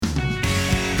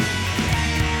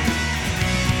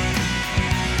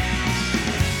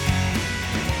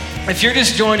If you're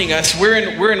just joining us,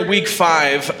 we're in week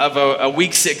 5 of a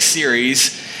week 6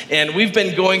 series, and we've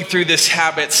been going through this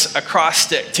habits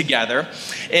acrostic together.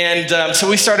 And so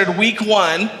we started week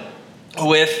 1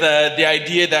 with the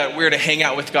idea that we're to hang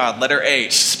out with God, letter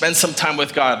H, spend some time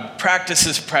with God, practice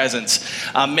His presence,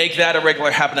 make that a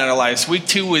regular habit in our lives. Week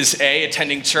 2 was A,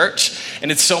 attending church,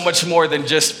 and it's so much more than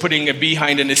just putting a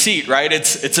behind in a seat, right?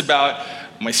 It's about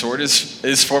my sword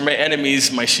is for my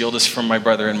enemies, my shield is for my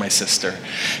brother and my sister.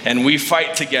 And we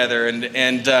fight together,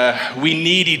 and we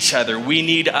need each other, we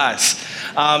need us.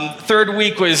 Third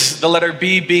week was the letter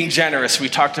B, being generous. We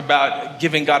talked about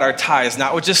giving God our tithes,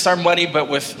 not with just our money, but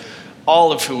with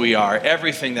all of who we are,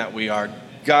 everything that we are.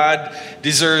 God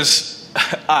deserves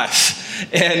us.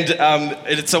 And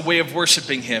it's a way of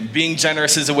worshiping Him. Being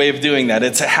generous is a way of doing that.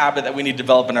 It's a habit that we need to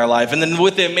develop in our life. And then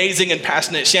with the amazing and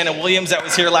passionate Shannon Williams that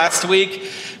was here last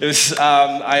week, it was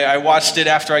I watched it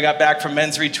after I got back from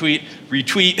men's retweet.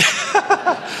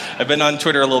 I've been on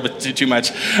Twitter a little bit too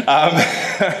much. But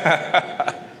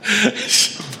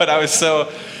I was so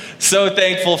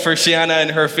thankful for Shanna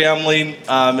and her family.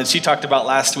 And she talked about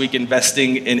last week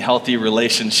investing in healthy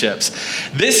relationships.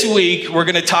 This week, we're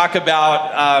going to talk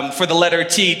about, for the letter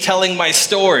T, telling my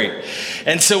story.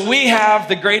 And so we have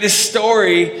the greatest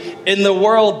story in the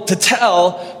world to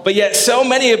tell, but yet so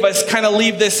many of us kind of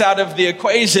leave this out of the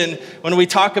equation when we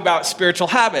talk about spiritual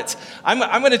habits.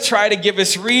 I'm going to try to give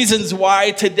us reasons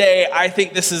why today I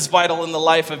think this is vital in the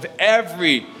life of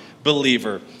every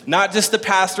believer, not just the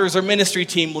pastors or ministry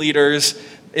team leaders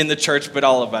in the church, but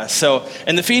all of us. So,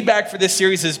 and the feedback for this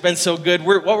series has been so good.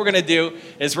 What we're going to do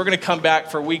is we're going to come back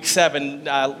for week 7.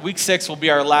 Week 6 will be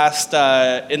our last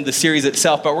in the series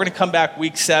itself, but we're going to come back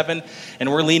week 7, and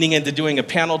we're leaning into doing a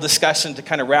panel discussion to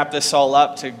kind of wrap this all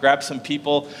up, to grab some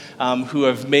people who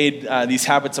have made these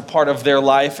habits a part of their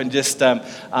life and just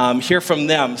hear from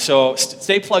them. So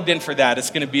stay plugged in for that. It's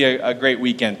going to be a great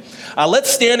weekend.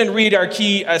 Let's stand and read our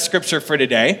key scripture for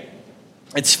today.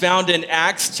 It's found in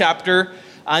Acts chapter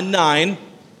 9,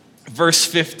 verse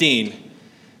 15.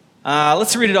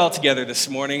 Let's read it all together this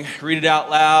morning. Read it out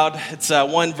loud. It's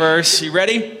one verse. You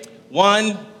ready?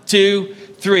 1, 2,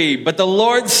 3. But the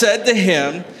Lord said to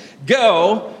him,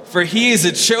 "Go, for he is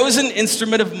a chosen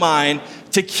instrument of mine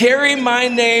to carry my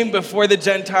name before the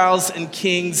Gentiles and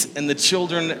kings and the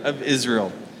children of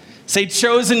Israel." Say,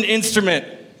 chosen instrument.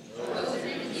 Chosen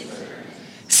instrument.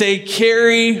 Say,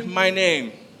 carry my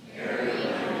name. Carry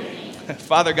my name.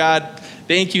 Father God,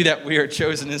 thank you that we are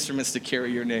chosen instruments to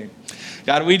carry your name.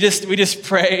 God, we just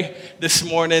pray this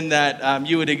morning that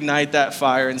you would ignite that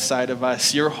fire inside of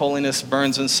us. Your holiness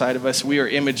burns inside of us. We are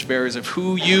image bearers of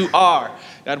who you are.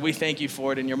 God, we thank you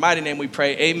for it. In your mighty name we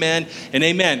pray, amen and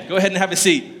amen. Go ahead and have a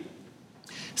seat.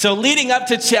 So leading up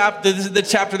to the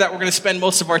chapter that we're going to spend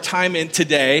most of our time in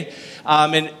today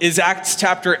and is Acts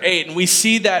chapter 8. And we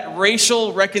see that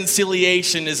racial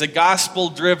reconciliation is a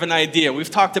gospel-driven idea.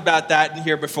 We've talked about that in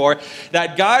here before,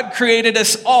 that God created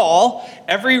us all,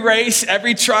 every race,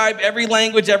 every tribe, every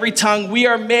language, every tongue. We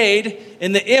are made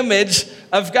in the image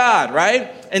of God,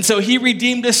 right? And so He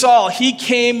redeemed us all. He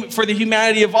came for the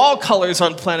humanity of all colors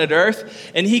on planet Earth,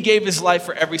 and He gave His life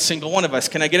for every single one of us.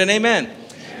 Can I get an amen?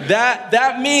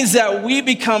 That means that we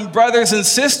become brothers and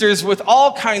sisters with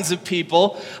all kinds of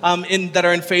people that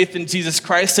are in faith in Jesus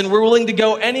Christ, and we're willing to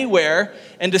go anywhere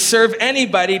and to serve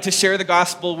anybody to share the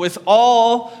gospel with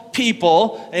all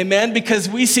people, amen, because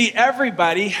we see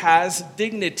everybody has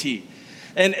dignity.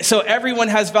 And so everyone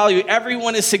has value,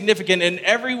 everyone is significant, and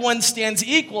everyone stands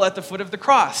equal at the foot of the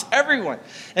cross, everyone.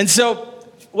 And so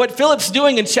what Philip's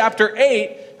doing in chapter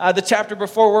 8, the chapter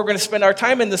before we're going to spend our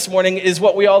time in this morning, is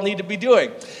what we all need to be doing.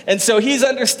 And so he's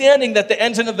understanding that the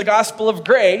engine of the gospel of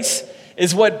grace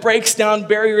is what breaks down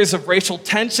barriers of racial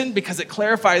tension because it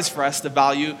clarifies for us the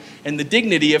value and the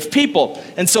dignity of people.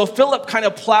 And so Philip kind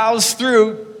of plows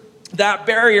through that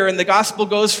barrier, and the gospel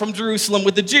goes from Jerusalem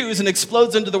with the Jews and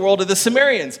explodes into the world of the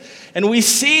Samaritans. And we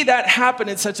see that happen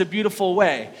in such a beautiful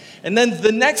way. And then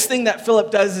the next thing that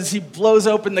Philip does is he blows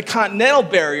open the continental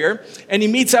barrier, and he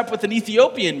meets up with an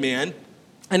Ethiopian man.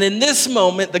 And in this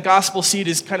moment, the gospel seed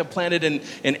is kind of planted in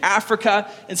Africa.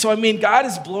 And so, God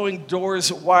is blowing doors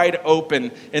wide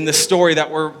open in the story that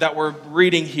we're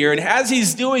reading here. And as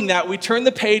He's doing that, we turn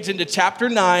the page into chapter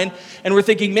 9, and we're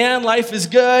thinking, man, life is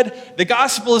good. The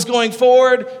gospel is going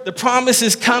forward. The promise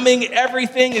is coming.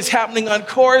 Everything is happening on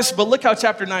course. But look how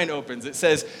chapter 9 opens. It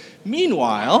says,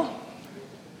 Meanwhile,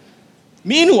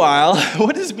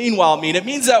 what does meanwhile mean? It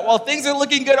means that while things are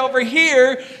looking good over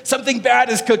here, something bad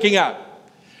is cooking up.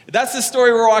 That's the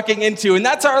story we're walking into, and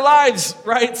that's our lives,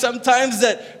 right? Sometimes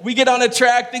that we get on a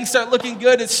track, things start looking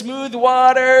good, it's smooth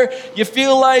water, you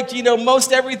feel like,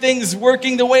 most everything's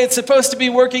working the way it's supposed to be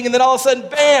working, and then all of a sudden,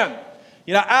 bam!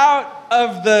 Out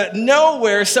of the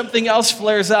nowhere, something else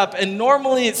flares up, and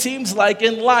normally it seems like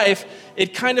in life,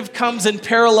 it kind of comes in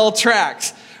parallel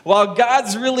tracks. While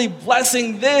God's really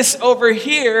blessing this over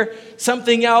here,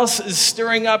 something else is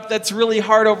stirring up that's really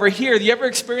hard over here. Do you ever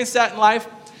experience that in life?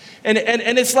 And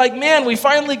it's like, man, we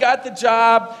finally got the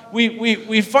job.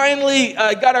 We finally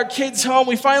got our kids home.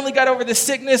 We finally got over this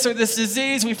sickness or this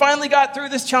disease. We finally got through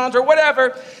this challenge or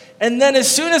whatever. And then as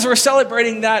soon as we're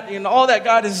celebrating that and all that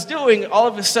God is doing, all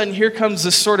of a sudden here comes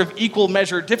this sort of equal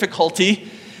measure difficulty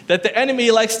that the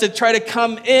enemy likes to try to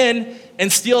come in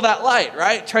and steal that light,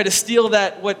 right? Try to steal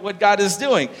that, what God is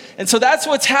doing. And so that's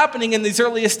what's happening in these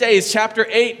earliest days. Chapter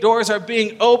 8, doors are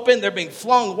being opened. They're being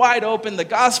flung wide open. The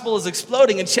gospel is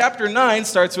exploding. And chapter 9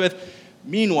 starts with,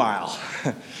 meanwhile.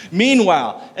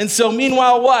 Meanwhile. And so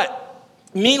meanwhile what?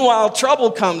 Meanwhile,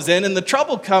 trouble comes in. And the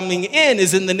trouble coming in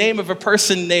is in the name of a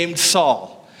person named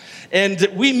Saul. And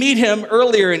we meet him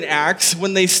earlier in Acts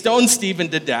when they stoned Stephen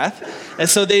to death. And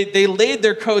so they laid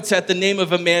their coats at the name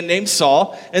of a man named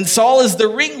Saul. And Saul is the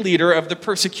ringleader of the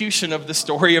persecution of the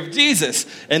story of Jesus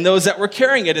and those that were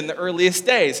carrying it in the earliest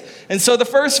days. And so the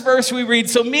first verse we read,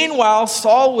 so meanwhile,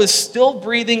 Saul was still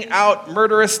breathing out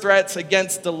murderous threats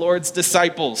against the Lord's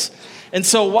disciples. And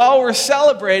so while we're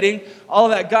celebrating all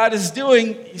that God is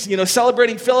doing,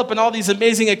 celebrating Philip and all these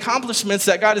amazing accomplishments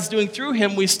that God is doing through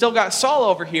him, we still got Saul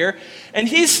over here, and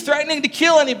he's threatening to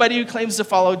kill anybody who claims to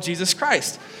follow Jesus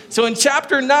Christ. So in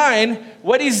chapter 9,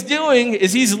 what he's doing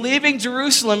is he's leaving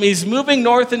Jerusalem. He's moving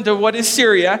north into what is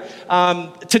Syria,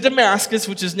 to Damascus,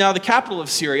 which is now the capital of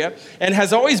Syria, and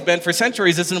has always been for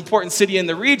centuries. It's an important city in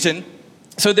the region.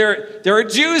 So there are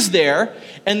Jews there,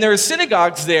 and there are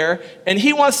synagogues there, and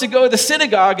he wants to go to the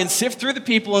synagogue and sift through the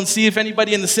people and see if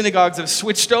anybody in the synagogues have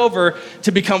switched over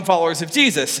to become followers of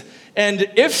Jesus. And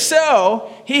if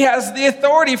so, he has the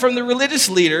authority from the religious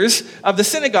leaders of the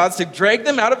synagogues to drag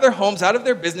them out of their homes, out of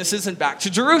their businesses, and back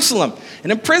to Jerusalem,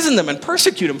 and imprison them and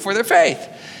persecute them for their faith.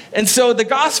 And so the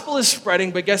gospel is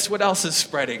spreading, but guess what else is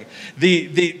spreading?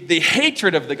 The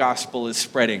hatred of the gospel is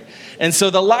spreading. And so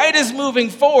the light is moving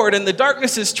forward, and the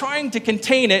darkness is trying to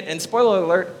contain it, and spoiler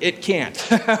alert, it can't.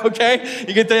 Okay?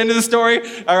 You get the end of the story?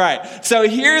 All right. So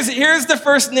here's the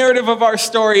first narrative of our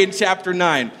story in chapter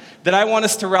 9 that I want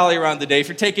us to rally around today. If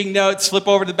you're taking notes, flip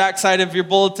over to the backside of your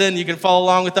bulletin. You can follow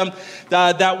along with them.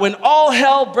 That when all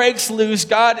hell breaks loose,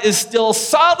 God is still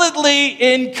solidly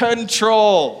in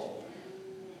control.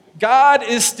 God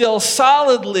is still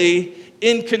solidly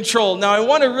in control. Now, I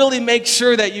want to really make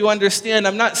sure that you understand,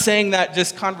 I'm not saying that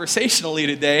just conversationally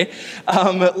today,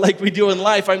 like we do in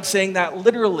life. I'm saying that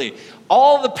literally.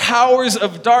 All the powers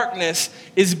of darkness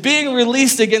is being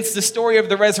released against the story of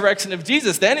the resurrection of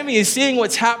Jesus. The enemy is seeing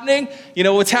what's happening,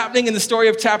 what's happening in the story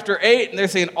of chapter 8, and they're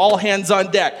saying all hands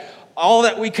on deck. All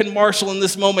that we can marshal in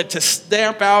this moment to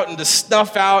stamp out and to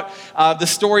snuff out the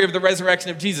story of the resurrection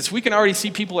of Jesus. We can already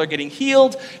see people are getting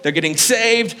healed. They're getting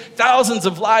saved. Thousands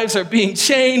of lives are being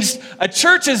changed. A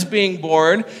church is being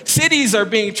born. Cities are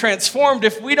being transformed.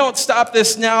 If we don't stop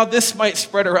this now, this might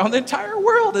spread around the entire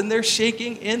world. And they're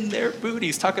shaking in their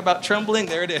booties. Talk about trembling.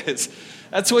 There it is.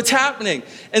 That's what's happening.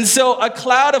 And so a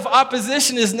cloud of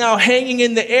opposition is now hanging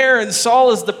in the air, and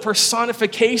Saul is the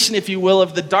personification, if you will,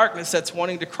 of the darkness that's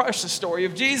wanting to crush the story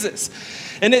of Jesus.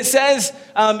 And it says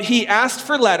he asked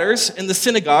for letters in the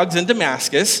synagogues in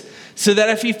Damascus so that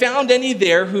if he found any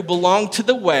there who belonged to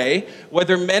the way,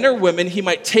 whether men or women, he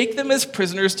might take them as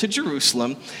prisoners to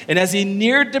Jerusalem. And as he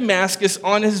neared Damascus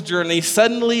on his journey,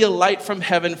 suddenly a light from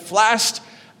heaven flashed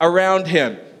around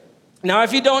him. Now,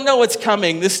 if you don't know what's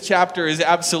coming, this chapter is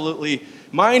absolutely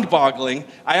mind-boggling.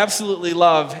 I absolutely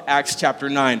love Acts chapter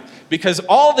 9 because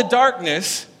all the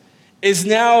darkness is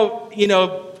now,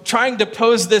 trying to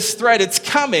pose this threat. It's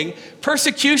coming.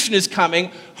 Persecution is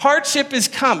coming. Hardship is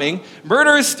coming.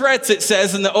 Murderous threats, it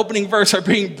says in the opening verse, are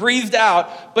being breathed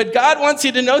out. But God wants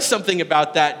you to know something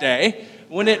about that day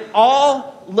when it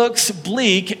all looks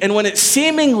bleak and when it's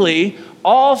seemingly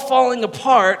all falling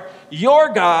apart. Your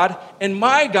God and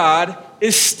my God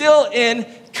is still in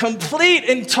complete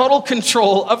and total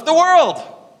control of the world.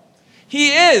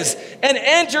 He is,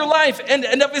 and your life, and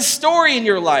of his story in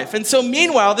your life. And so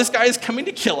meanwhile, this guy is coming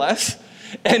to kill us,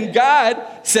 and God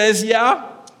says, yeah,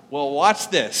 well, watch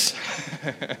this.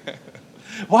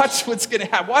 Watch what's going to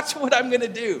happen. Watch what I'm going to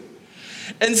do.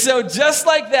 And so just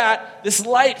like that, this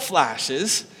light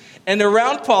flashes, and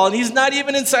around Paul, and he's not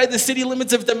even inside the city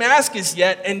limits of Damascus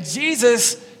yet, and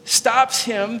Jesus stops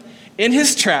him in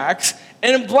his tracks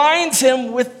and blinds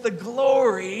him with the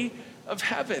glory of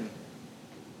heaven.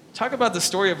 Talk about the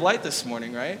story of light this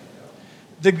morning, right?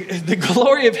 The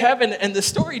glory of heaven, and the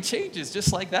story changes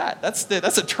just like that. That's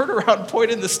a turnaround point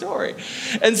in the story.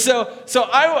 And so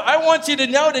I want you to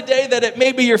know today that it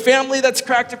may be your family that's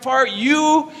cracked apart.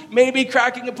 You may be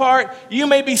cracking apart. You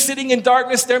may be sitting in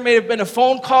darkness. There may have been a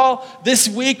phone call this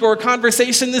week or a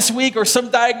conversation this week or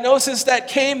some diagnosis that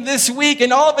came this week.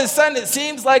 And all of a sudden it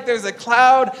seems like there's a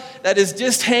cloud that is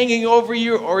just hanging over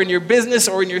you or in your business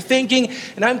or in your thinking.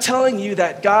 And I'm telling you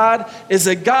that God is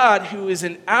a God who is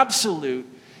in absolute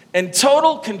and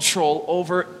total control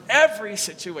over every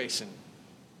situation.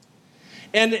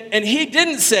 And he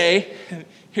didn't say,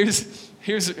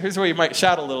 here's where you might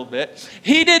shout a little bit.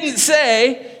 He didn't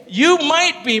say, you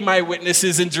might be my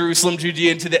witnesses in Jerusalem,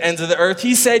 Judea, and to the ends of the earth.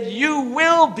 He said, you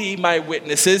will be my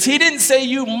witnesses. He didn't say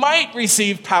you might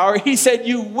receive power. He said,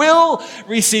 you will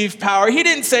receive power. He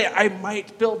didn't say, I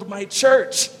might build my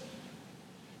church.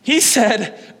 He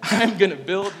said, I'm going to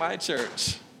build my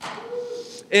church.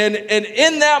 And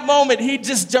in that moment, he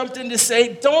just jumped in to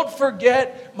say, don't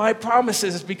forget my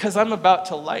promises because I'm about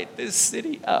to light this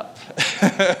city up.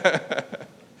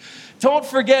 Don't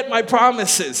forget my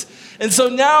promises. And so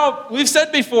now, we've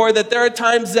said before that there are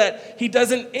times that he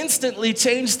doesn't instantly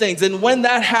change things. And when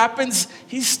that happens,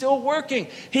 he's still working.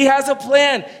 He has a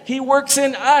plan. He works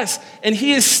in us. And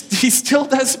he still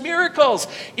does miracles.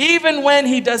 Even when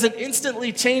he doesn't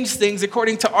instantly change things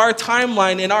according to our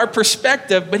timeline and our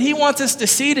perspective. But he wants us to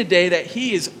see today that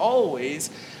he is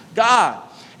always God.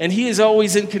 And he is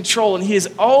always in control, and he is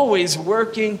always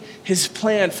working his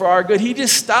plan for our good. He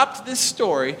just stopped this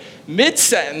story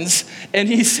mid-sentence, and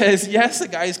he says, yes, the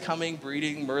guy's coming,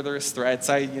 breeding murderous threats,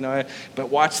 but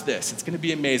watch this. It's going to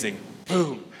be amazing.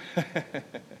 Boom.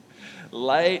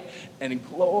 Light and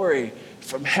glory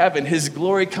from heaven. His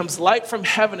glory comes, light from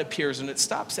heaven appears, and it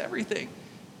stops everything.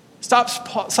 Stops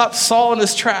Saul in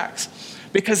his tracks,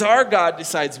 because our God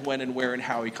decides when and where and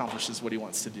how he accomplishes what he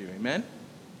wants to do. Amen?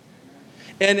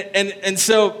 And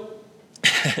so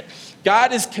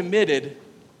God is committed,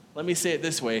 let me say it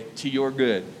this way, to your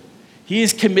good. He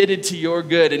is committed to your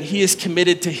good, and he is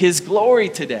committed to his glory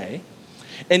today.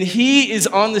 And he is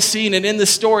on the scene and in the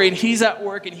story, and he's at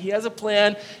work, and he has a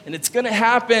plan, and it's going to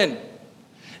happen.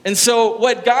 And so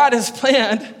what God has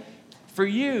planned for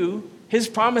you, his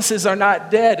promises are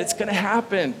not dead. It's going to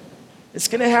happen. It's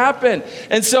going to happen.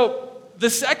 And so the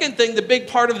second thing, the big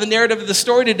part of the narrative of the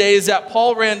story today is that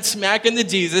Paul ran smack into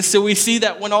Jesus. So we see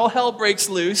that when all hell breaks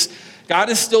loose,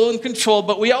 God is still in control.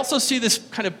 But we also see this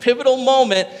kind of pivotal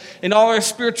moment in all our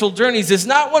spiritual journeys. It's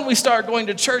not when we start going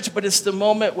to church, but it's the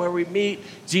moment where we meet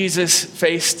Jesus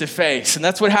face to face. And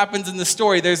that's what happens in the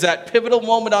story. There's that pivotal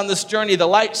moment on this journey. The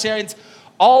light shines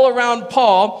all around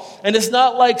Paul, and it's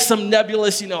not like some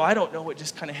nebulous, I don't know what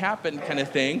just kind of happened kind of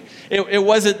thing. It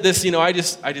wasn't this, I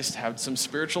just had some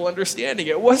spiritual understanding.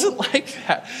 It wasn't like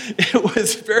that. It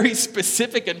was a very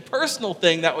specific and personal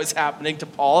thing that was happening to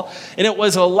Paul, and it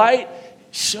was a light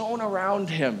shone around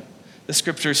him. The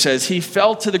scripture says, he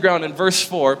fell to the ground in verse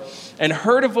 4 and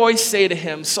heard a voice say to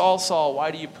him, Saul, Saul, why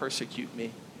do you persecute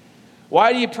me?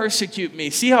 Why do you persecute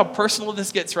me? See how personal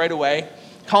this gets right away?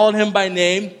 Calling him by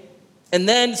name. And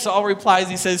then Saul replies,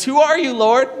 he says, who are you,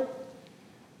 Lord?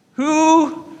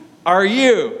 Who are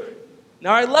you?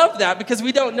 Now, I love that because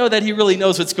we don't know that he really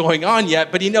knows what's going on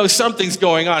yet, but he knows something's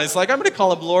going on. It's like, I'm going to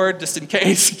call him Lord just in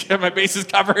case, get my bases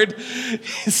covered.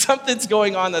 Something's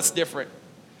going on that's different.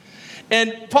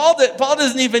 And Paul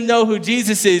doesn't even know who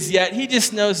Jesus is yet. He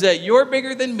just knows that you're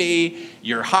bigger than me,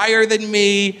 you're higher than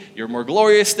me, you're more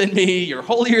glorious than me, you're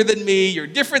holier than me, you're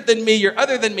different than me, you're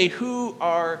other than me. Who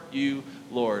are you,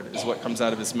 Lord, is what comes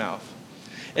out of his mouth.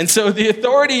 And so the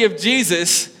authority of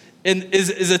Jesus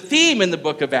is a theme in the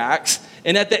book of Acts.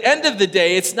 And at the end of the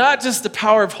day, it's not just the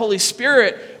power of Holy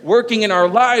Spirit working in our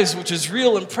lives, which is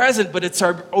real and present, but it's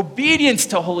our obedience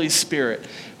to Holy Spirit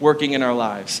working in our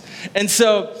lives. And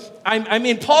so,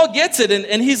 Paul gets it,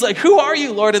 and he's like, who are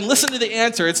you, Lord? And listen to the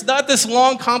answer. It's not this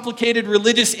long, complicated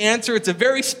religious answer. It's a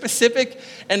very specific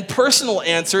and personal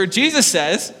answer. Jesus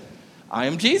says, I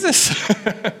am Jesus.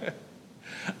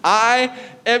 I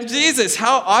am Jesus.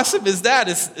 How awesome is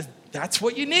that? That's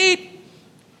what you need.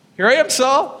 Here I am,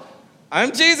 Saul.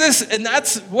 I'm Jesus, and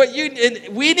that's what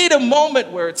we need a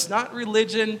moment where it's not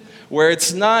religion, where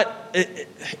it's not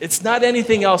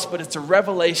anything else, but it's a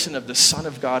revelation of the Son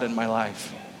of God in my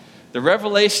life. The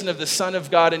revelation of the Son of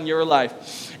God in your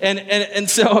life. And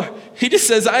so he just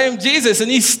says, I am Jesus, and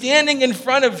he's standing in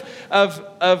front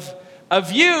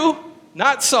of you,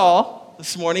 not Saul.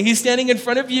 This morning, he's standing in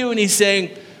front of you and he's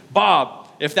saying, Bob,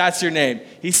 if that's your name.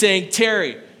 He's saying,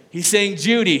 Terry, He's saying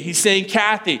Judy. He's saying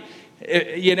Kathy.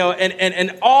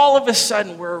 And all of a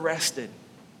sudden we're arrested.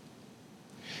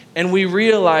 And we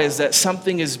realize that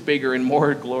something is bigger and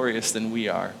more glorious than we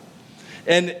are.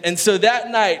 And so that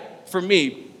night, for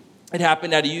me, it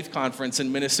happened at a youth conference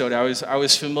in Minnesota. I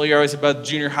was familiar. I was about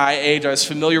junior high age. I was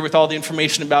familiar with all the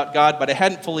information about God, but I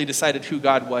hadn't fully decided who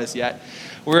God was yet.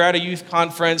 We were at a youth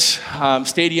conference,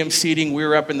 stadium seating. We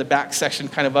were up in the back section,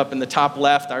 kind of up in the top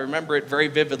left. I remember it very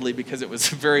vividly because it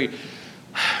was a very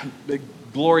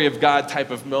glory of God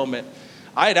type of moment.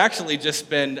 I had actually just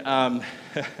been,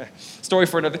 story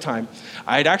for another time,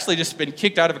 I had actually just been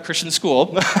kicked out of a Christian school.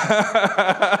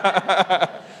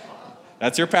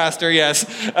 That's your pastor, yes.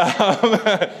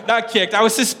 Not kicked, I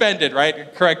was suspended,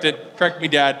 right? Correct me,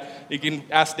 Dad. You can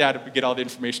ask Dad to get all the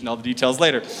information, all the details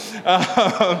later.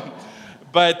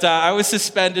 But I was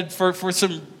suspended for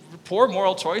some poor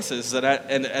moral choices, and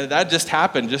that just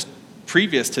happened just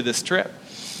previous to this trip.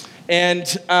 And,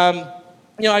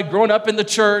 I'd grown up in the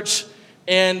church,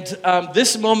 and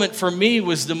this moment for me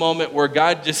was the moment where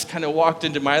God just kind of walked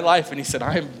into my life, and he said,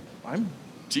 I'm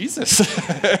Jesus.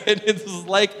 And it was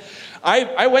like,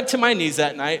 I went to my knees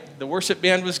that night. The worship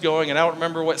band was going, and I don't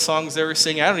remember what songs they were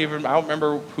singing. I don't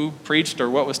remember who preached or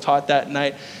what was taught that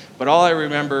night. But all I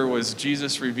remember was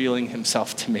Jesus revealing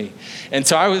himself to me. And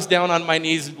so I was down on my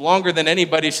knees longer than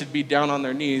anybody should be down on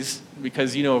their knees,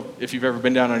 because if you've ever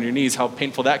been down on your knees, how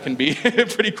painful that can be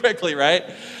pretty quickly, right?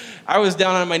 I was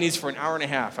down on my knees for an hour and a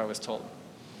half, I was told.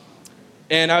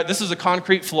 And this was a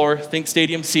concrete floor, think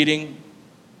stadium seating,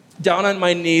 down on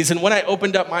my knees. And when I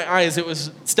opened up my eyes, it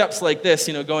was steps like this,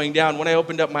 going down. When I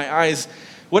opened up my eyes,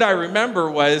 what I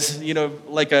remember was,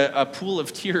 like a pool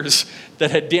of tears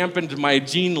that had dampened my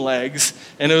jean legs,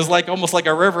 and it was almost like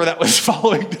a river that was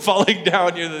falling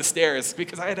down the stairs,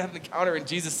 because I had an encounter, and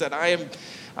Jesus said, I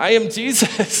am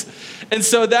Jesus. And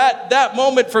so that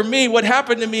moment for me, what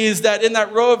happened to me is that in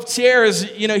that row of chairs,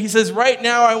 he says, right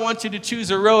now I want you to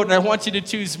choose a road, and I want you to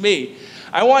choose me.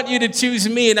 I want you to choose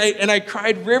me. And I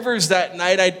cried rivers that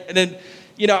night.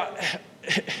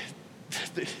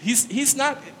 He's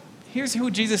not. Here's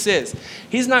who Jesus is.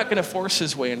 He's not going to force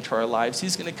his way into our lives.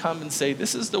 He's going to come and say,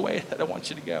 this is the way that I want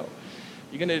you to go.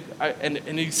 You're going to,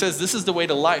 and he says, this is the way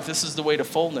to life. This is the way to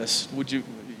fullness. Would you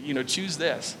choose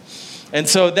this? And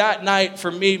so that night,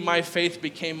 for me, my faith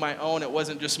became my own. It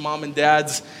wasn't just mom and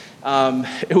dad's.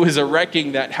 It was a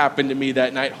wrecking that happened to me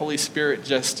that night. Holy Spirit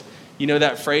just,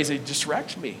 that phrase, he just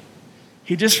wrecked me.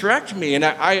 He just wrecked me. And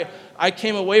I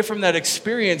came away from that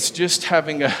experience just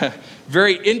having a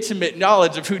very intimate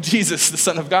knowledge of who Jesus, the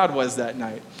Son of God, was that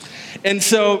night. And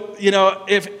so,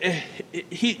 if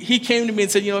he came to me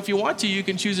and said, if you want to, you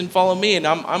can choose and follow me, and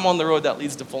I'm on the road that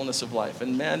leads to fullness of life.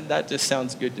 And man, that just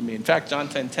sounds good to me. In fact, John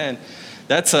 10:10,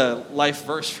 that's a life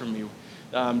verse for me.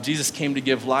 Jesus came to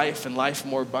give life and life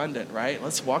more abundant, right?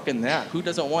 Let's walk in that. Who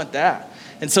doesn't want that?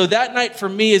 And so that night for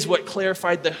me is what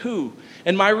clarified the who.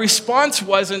 And my response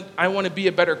wasn't, I want to be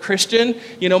a better Christian.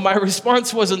 My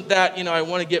response wasn't that, I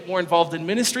want to get more involved in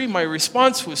ministry. My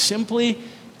response was simply,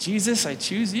 Jesus, I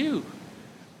choose you.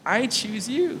 I choose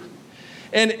you.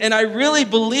 And I really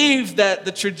believe that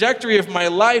the trajectory of my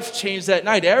life changed that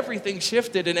night. Everything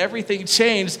shifted and everything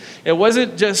changed. It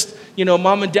wasn't just,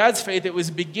 mom and dad's faith. It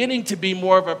was beginning to be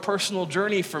more of a personal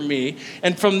journey for me.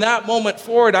 And from that moment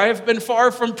forward, I have been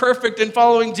far from perfect in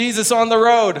following Jesus on the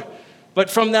road. But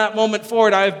from that moment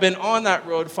forward, I've been on that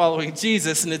road following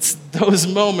Jesus, and it's those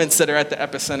moments that are at the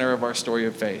epicenter of our story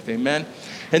of faith. Amen?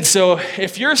 And so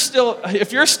if your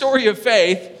story of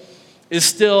faith is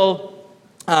still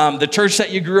the church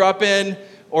that you grew up in,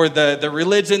 or the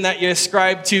religion that you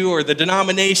ascribe to, or the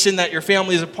denomination that your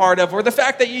family is a part of, or the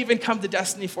fact that you even come to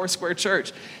Destiny Foursquare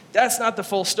Church, that's not the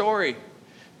full story.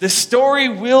 The story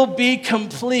will be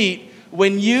complete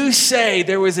when you say,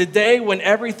 there was a day when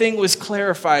everything was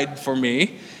clarified for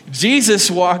me.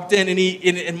 Jesus walked in,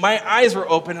 and my eyes were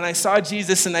open, and I saw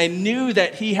Jesus, and I knew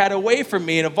that he had a way for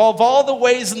me. And of all the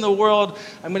ways in the world,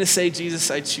 I'm going to say,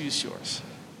 Jesus, I choose yours.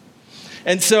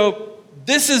 And so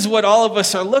this is what all of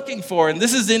us are looking for, and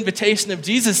this is the invitation of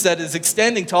Jesus that is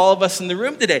extending to all of us in the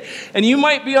room today. And you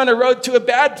might be on a road to a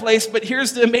bad place, but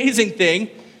here's the amazing thing.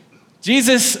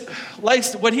 Jesus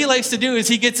what he likes to do is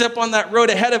he gets up on that road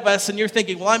ahead of us, and you're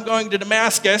thinking, well, I'm going to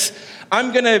Damascus.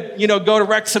 I'm going to, go to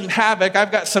wreak some havoc.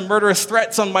 I've got some murderous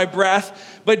threats on my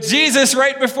breath. But Jesus,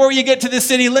 right before you get to the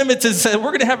city limits, has said, we're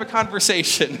going to have a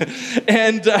conversation.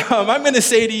 And I'm going to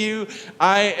say to you,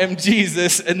 I am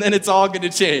Jesus, and then it's all going to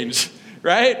change,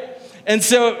 right? And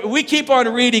so we keep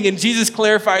on reading, and Jesus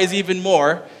clarifies even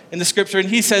more in the scripture. And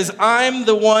he says, I'm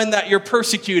the one that you're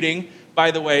persecuting,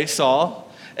 by the way, Saul.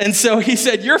 And so he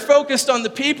said, you're focused on the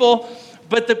people,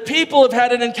 but the people have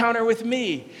had an encounter with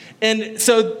me. And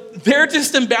so they're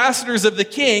just ambassadors of the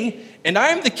king, and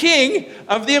I'm the king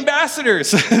of the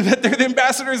ambassadors that they're the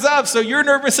ambassadors of. So you're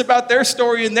nervous about their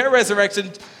story and their resurrection.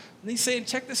 And he's saying,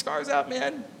 check the scars out,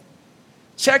 man.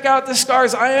 Check out the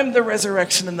scars. I am the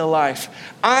resurrection and the life.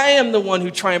 I am the one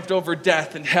who triumphed over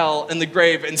death and hell and the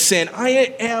grave and sin.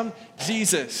 I am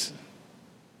Jesus.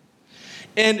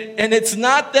 And it's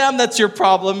not them that's your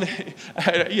problem.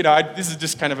 This is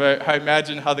just kind of I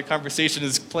imagine how the conversation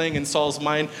is playing in Saul's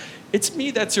mind. It's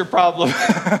me that's your problem.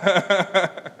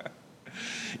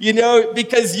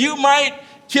 Because you might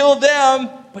kill them,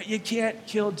 but you can't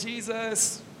kill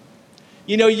Jesus.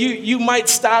 You might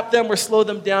stop them or slow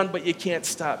them down, but you can't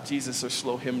stop Jesus or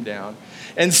slow him down.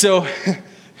 And so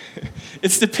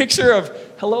it's the picture of,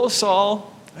 hello,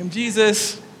 Saul, I'm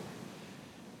Jesus.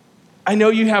 I know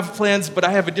you have plans, but I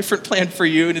have a different plan for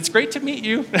you, and it's great to meet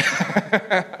you.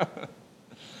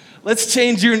 Let's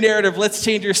change your narrative. Let's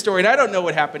change your story. And I don't know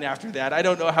what happened after that. I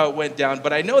don't know how it went down,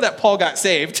 but I know that Paul got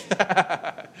saved.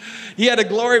 He had a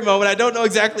glory moment. I don't know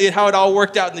exactly how it all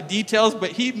worked out in the details,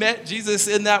 but he met Jesus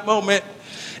in that moment.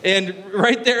 And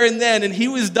right there and then, and he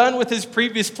was done with his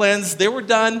previous plans. They were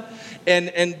done.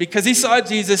 And because he saw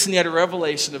Jesus and he had a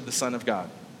revelation of the Son of God.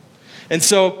 And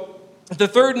so the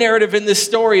third narrative in this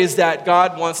story is that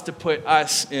God wants to put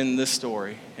us in the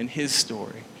story, in his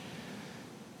story.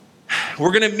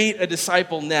 We're going to meet a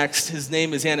disciple next. His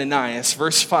name is Ananias.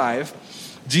 Verse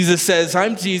 5, Jesus says,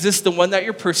 I'm Jesus, the one that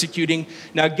you're persecuting.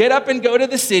 Now get up and go to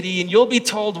the city, and you'll be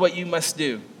told what you must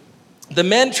do. The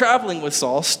men traveling with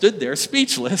Saul stood there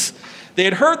speechless. They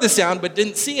had heard the sound but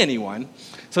didn't see anyone.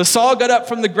 So Saul got up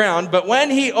from the ground, but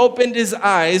when he opened his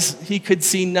eyes, he could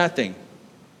see nothing.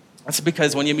 That's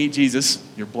because when you meet Jesus,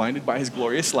 you're blinded by his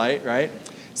glorious light, right?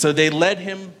 So they led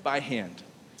him by hand.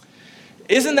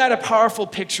 Isn't that a powerful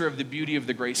picture of the beauty of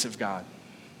the grace of God?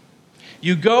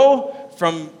 You go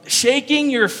from shaking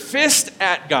your fist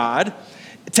at God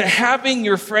to having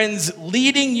your friends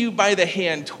leading you by the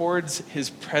hand towards his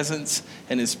presence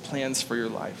and his plans for your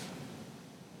life.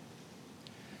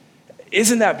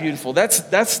 Isn't that beautiful?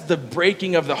 That's the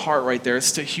breaking of the heart right there.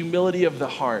 It's the humility of the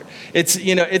heart. It's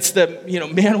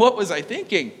man, what was I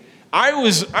thinking? I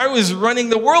was running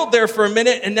the world there for a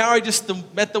minute, and now I just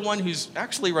met the one who's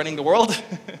actually running the world.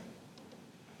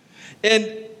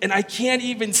 and I can't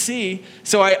even see.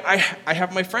 So I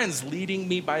have my friends leading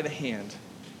me by the hand.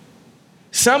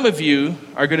 Some of you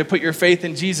are going to put your faith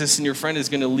in Jesus, and your friend is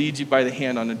going to lead you by the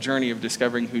hand on a journey of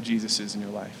discovering who Jesus is in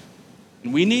your life.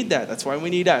 And we need that. That's why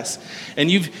we need us. And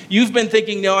you've been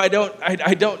thinking, no, I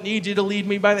don't need you to lead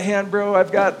me by the hand, bro.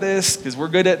 I've got this, because we're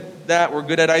good at that. We're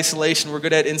good at isolation. We're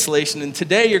good at insulation. And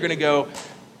today you're going to go,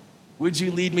 would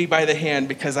you lead me by the hand,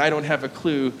 because I don't have a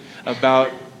clue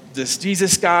about this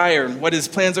Jesus guy or what his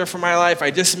plans are for my life. I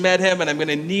just met him, and I'm going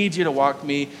to need you to walk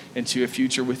me into a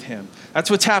future with him. That's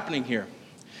what's happening here.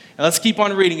 And let's keep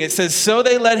on reading. It says, so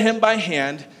they led him by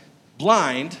hand,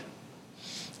 blind,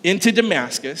 into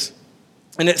Damascus.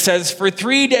 And it says, for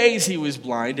 3 days he was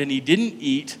blind, and he didn't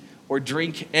eat or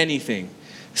drink anything.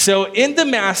 So in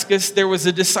Damascus, there was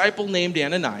a disciple named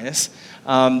Ananias.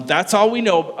 That's all we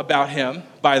know about him,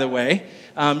 by the way.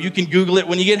 You can Google it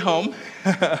when you get home.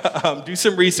 Do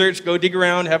some research, go dig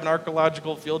around, have an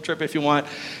archaeological field trip if you want.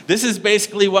 This is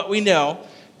basically what we know.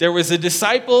 There was a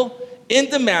disciple in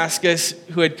Damascus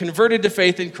who had converted to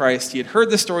faith in Christ. He had heard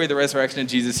the story of the resurrection of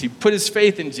Jesus. He put his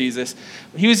faith in Jesus.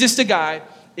 He was just a guy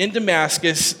in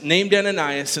Damascus named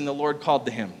Ananias, and the Lord called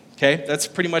to him. Okay, that's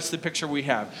pretty much the picture we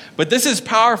have. But this is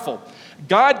powerful.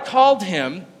 God called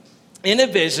him in a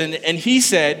vision, and he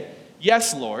said,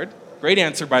 yes, Lord. Great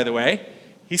answer, by the way.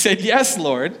 He said, yes,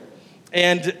 Lord.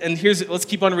 And let's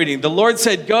keep on reading. The Lord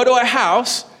said, go to a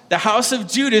house, the house of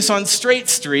Judas on Straight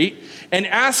Street, and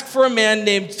ask for a man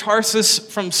named Tarsus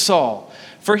from Saul,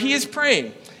 for he is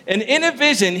praying. And in a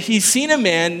vision, he's seen a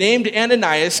man named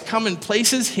Ananias come and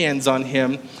place his hands on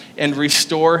him and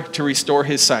restore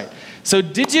his sight. So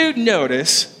did you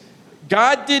notice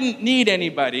God didn't need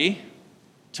anybody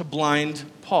to blind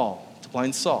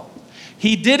Saul?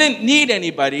 He didn't need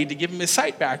anybody to give him his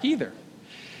sight back either.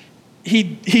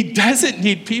 He doesn't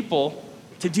need people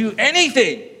to do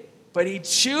anything, but he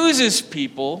chooses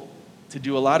people to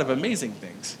do a lot of amazing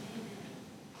things.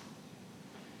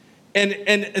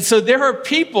 And so there are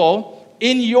people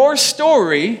in your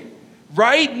story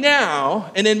right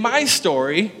now, and in my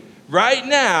story right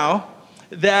now,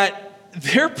 that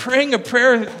they're praying a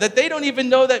prayer that they don't even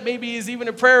know that maybe is even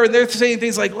a prayer, and they're saying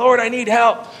things like, Lord, I need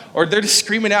help. Or they're just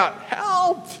screaming out,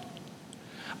 help.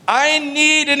 I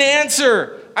need an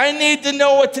answer. I need to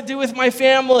know what to do with my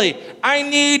family. I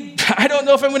need I don't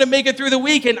know if I'm going to make it through the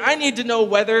week, and I need to know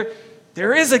whether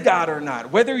there is a God or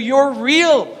not, whether you're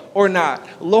real or not.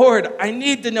 Lord, I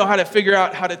need to know how to figure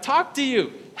out how to talk to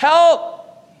you. Help!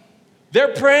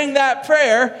 They're praying that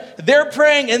prayer. They're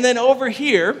praying, and then over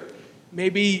here,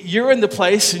 maybe you're in the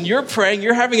place and you're praying,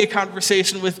 you're having a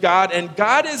conversation with God, and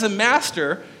God is a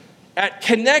master at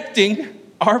connecting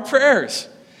our prayers.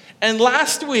 And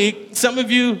last week, some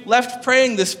of you left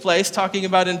praying this place, talking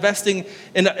about investing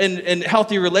in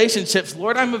healthy relationships.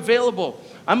 Lord, I'm available.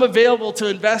 I'm available to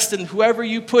invest in whoever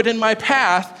you put in my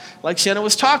path, like Shanna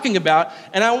was talking about.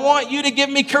 And I want you to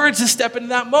give me courage to step into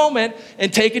that moment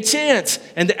and take a chance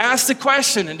and to ask the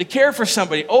question and to care for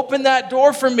somebody. Open that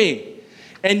door for me.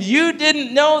 And you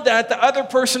didn't know that the other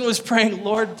person was praying,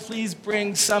 Lord, please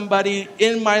bring somebody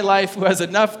in my life who has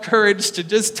enough courage to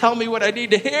just tell me what I need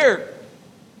to hear.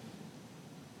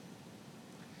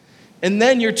 And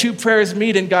then your two prayers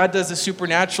meet and God does the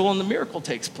supernatural and the miracle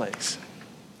takes place.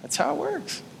 That's how it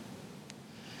works.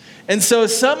 And so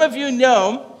some of you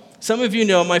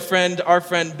know my friend, our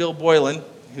friend Bill Boylan,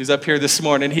 who's up here this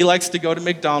morning. He likes to go to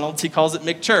McDonald's. He calls it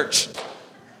McChurch.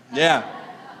 Yeah.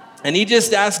 And he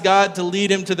just asked God to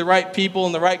lead him to the right people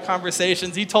and the right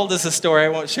conversations. He told us a story. I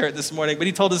won't share it this morning, but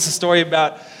he told us a story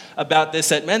about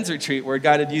this at men's retreat where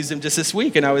God had used him just this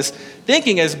week. And I was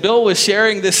thinking as Bill was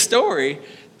sharing this story,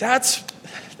 that's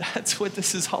what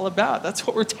this is all about. That's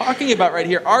what we're talking about right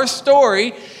here. Our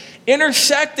story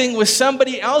intersecting with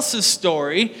somebody else's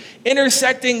story,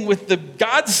 intersecting with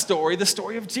God's story, the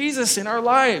story of Jesus in our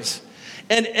lives.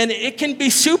 And it can be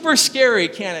super scary,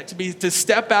 can it, to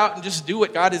step out and just do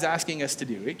what God is asking us to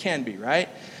do. It can be, right?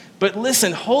 But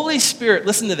listen, Holy Spirit,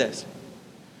 listen to this.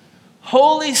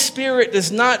 Holy Spirit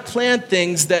does not plan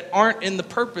things that aren't in the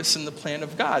purpose and the plan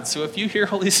of God. So if you hear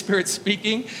Holy Spirit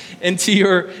speaking into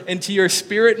your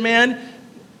spirit, man,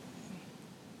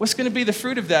 what's going to be the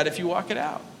fruit of that if you walk it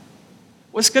out?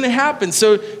 What's going to happen?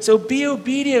 So be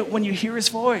obedient when you hear his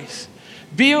voice.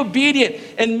 Be obedient.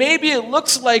 And maybe it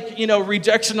looks like,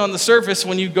 rejection on the surface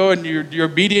when you go and you're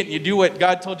obedient and you do what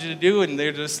God told you to do, and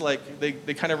they're just like, they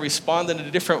kind of respond in a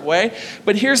different way.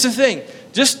 But here's the thing.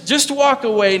 Just walk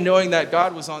away knowing that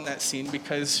God was on that scene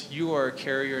because you are a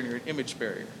carrier and you're an image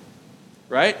bearer.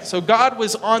 Right? So God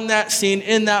was on that scene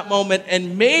in that moment,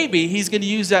 and maybe he's going to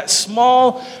use that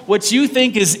small, what you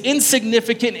think is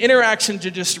insignificant interaction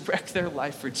to just wreck their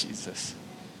life for Jesus.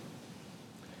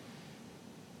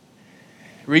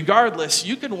 Regardless,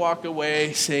 you can walk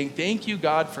away saying, thank you,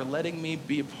 God, for letting me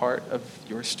be a part of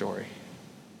your story.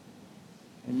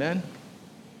 Amen?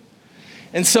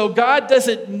 And so God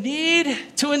doesn't need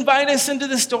to invite us into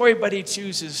the story, but he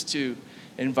chooses to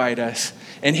invite us.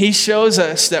 And he shows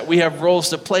us that we have roles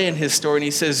to play in his story. And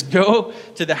he says, go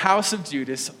to the house of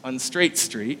Judas on Straight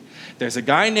Street. There's a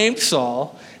guy named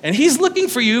Saul, and he's looking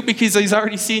for you because he's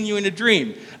already seen you in a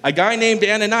dream. A guy named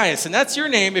Ananias, and that's your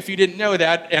name if you didn't know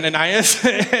that, Ananias.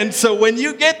 And so when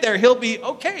you get there, he'll be,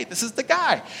 okay, this is the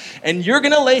guy. And you're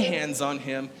going to lay hands on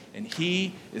him, and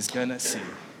he is going to see.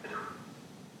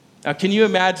 Now, can you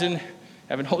imagine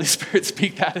having Holy Spirit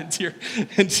speak that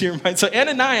into your mind? So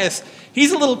Ananias,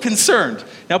 he's a little concerned.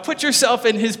 Now put yourself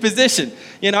in his position.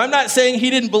 I'm not saying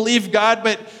he didn't believe God,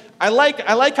 but I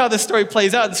like how this story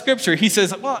plays out in Scripture. He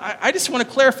says, well, I just want to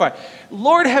clarify.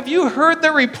 Lord, have you heard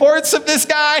the reports of this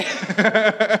guy?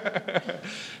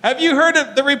 Have you heard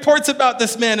of the reports about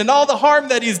this man and all the harm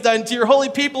that he's done to your holy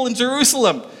people in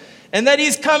Jerusalem? And that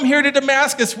he's come here to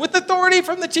Damascus with authority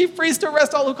from the chief priest to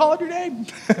arrest all who call on your name.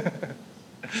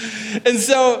 And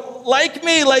so, like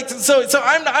me, so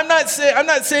I'm not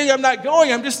saying I'm not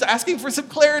going. I'm just asking for some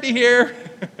clarity here.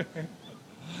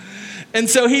 And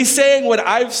so he's saying what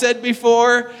I've said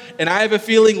before, and I have a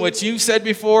feeling what you've said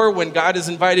before when God has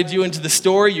invited you into the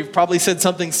story. You've probably said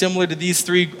something similar to these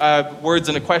three words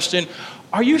in a question.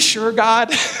 Are you sure,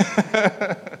 God?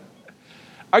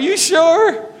 Are you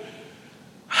sure?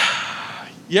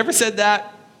 You ever said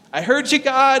that? I heard you,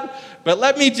 God, but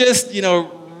let me just,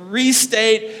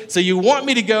 restate. So you want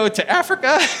me to go to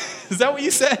Africa? Is that what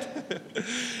you said?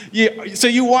 So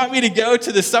you want me to go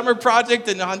to the summer project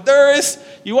in Honduras?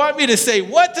 You want me to say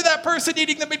what to that person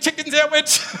eating the McChicken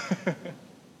sandwich?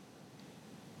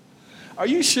 Are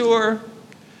you sure?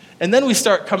 And then we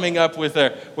start coming up with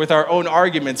our own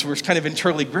arguments. We're kind of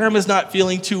internally, Grandma's not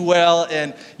feeling too well,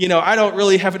 and, I don't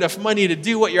really have enough money to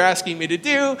do what you're asking me to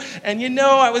do, and,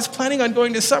 I was planning on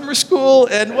going to summer school,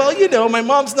 and, my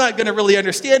mom's not going to really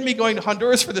understand me going to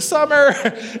Honduras for the summer,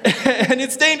 and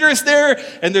it's dangerous there,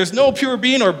 and there's no Pure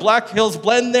Bean or Black Hills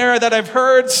Blend there that I've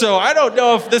heard, so I don't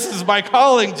know if this is my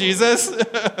calling, Jesus.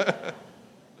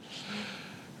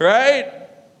 Right?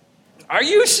 Are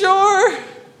you sure?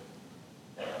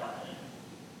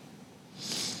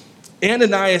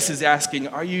 Ananias is asking,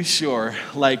 are you sure?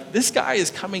 Like, this guy is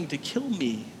coming to kill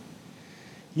me.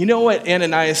 You know what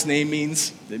Ananias' name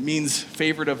means? It means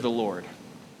favored of the Lord.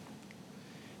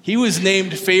 He was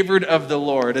named favored of the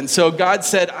Lord. And so God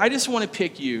said, I just want to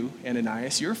pick you,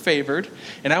 Ananias. You're favored.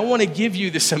 And I want to give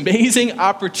you this amazing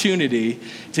opportunity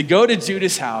to go to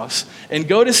Judas' house and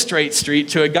go to Straight Street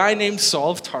to a guy named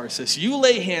Saul of Tarsus. You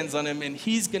lay hands on him and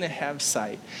he's going to have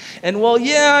sight. And well,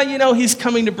 yeah, he's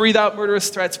coming to breathe out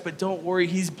murderous threats, but don't worry,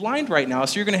 he's blind right now,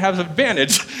 so you're going to have an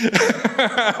advantage.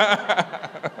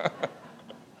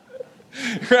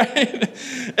 Right?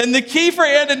 And the key for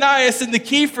Ananias and the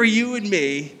key for you and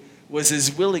me was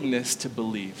his willingness to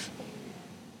believe.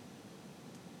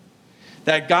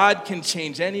 That God can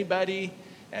change anybody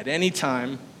at any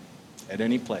time, at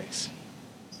any place.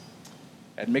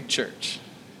 At McChurch.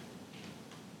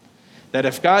 That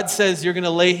if God says you're going to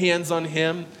lay hands on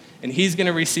him and he's going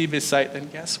to receive his sight, then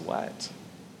guess what?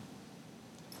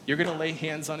 You're going to lay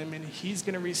hands on him and he's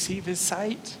going to receive his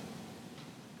sight.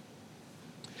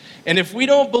 And if we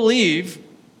don't believe,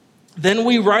 then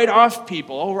we write off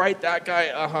people. Oh, right, that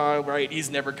guy, right,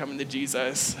 he's never coming to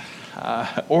Jesus.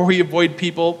 Or we avoid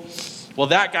people. Well,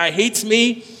 that guy hates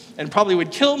me and probably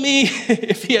would kill me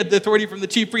if he had the authority from the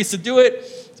chief priest to do it.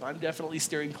 So I'm definitely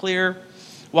steering clear.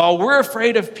 While we're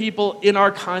afraid of people in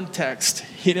our context,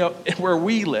 where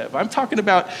we live. I'm talking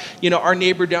about, our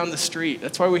neighbor down the street.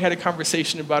 That's why we had a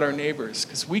conversation about our neighbors,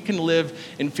 because we can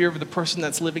live in fear of the person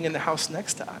that's living in the house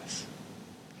next to us.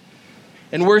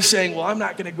 And we're saying, well, I'm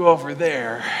not going to go over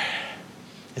there.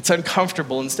 It's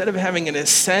uncomfortable. Instead of having a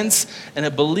sense and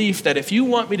a belief that if you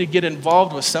want me to get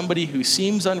involved with somebody who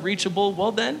seems unreachable,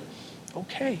 well then,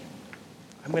 okay.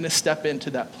 I'm going to step into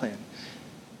that plan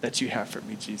that you have for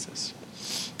me, Jesus.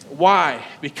 Why?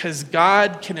 Because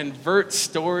God can invert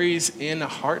stories in a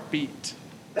heartbeat.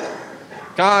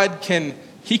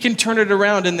 He can turn it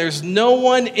around, and there's no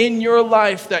one in your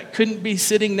life that couldn't be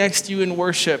sitting next to you in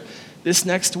worship this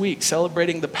next week,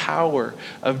 celebrating the power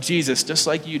of Jesus, just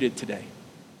like you did today.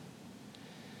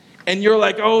 And you're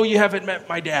like, oh, you haven't met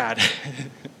my dad.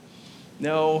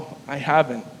 No, I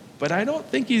haven't. But I don't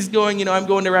think he's going, I'm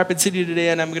going to Rapid City today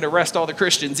and I'm going to arrest all the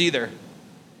Christians either.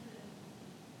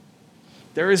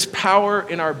 There is power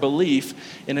in our belief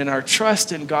and in our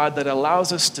trust in God that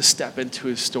allows us to step into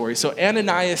his story. So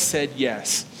Ananias said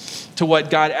yes to what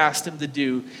God asked him to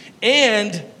do.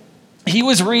 And he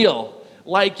was real.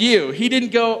 Like you. He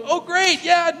didn't go, oh, great,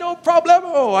 yeah, no problem.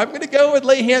 Oh, I'm going to go and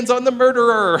lay hands on the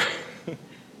murderer.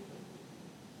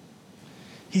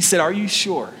 He said, are you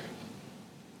sure?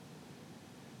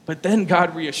 But then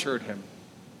God reassured him.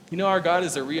 Our God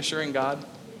is a reassuring God.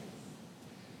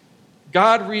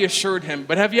 God reassured him.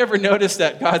 But have you ever noticed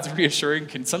that God's reassuring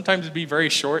can sometimes be very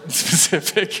short and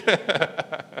specific?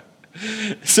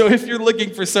 So if you're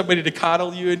looking for somebody to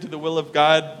coddle you into the will of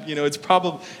God,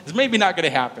 it's maybe not going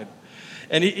to happen.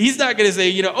 And he's not going to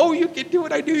say, oh, you can do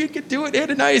what I do, you can do it.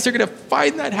 Ananias, you're going to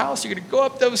find that house, you're going to go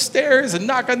up those stairs and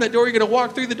knock on that door, you're going to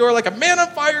walk through the door like a man on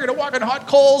fire, you're going to walk on hot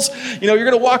coals, you're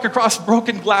going to walk across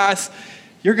broken glass,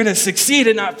 you're going to succeed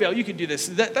and not fail. You can do this.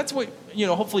 That's what,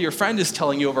 hopefully your friend is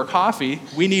telling you over coffee.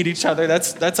 We need each other,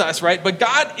 that's us, right? But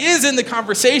God is in the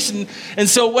conversation. And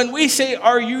so when we say,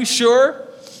 are you sure?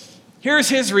 Here's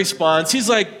his response. He's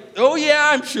like, oh yeah,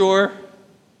 I'm sure.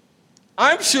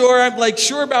 I'm sure. I'm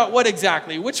sure about what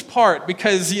exactly? Which part?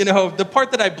 Because, the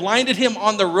part that I blinded him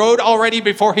on the road already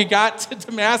before he got to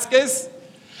Damascus?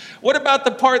 What about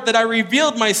the part that I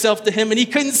revealed myself to him and he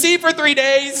couldn't see for 3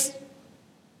 days?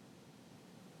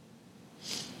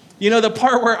 The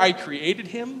part where I created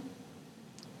him?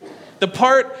 The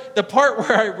part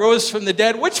where I rose from the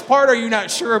dead? Which part are you not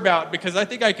sure about? Because I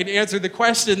think I can answer the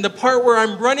question. The part where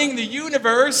I'm running the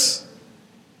universe?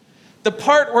 The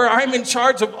part where I'm in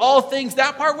charge of all things,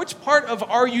 that part, which part of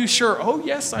are you sure? Oh,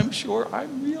 yes, I'm sure.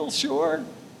 I'm real sure.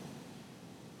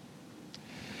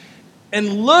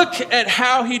 And look at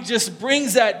how he just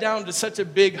brings that down to such a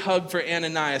big hug for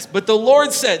Ananias. But the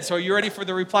Lord said, so are you ready for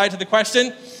the reply to the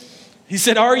question? He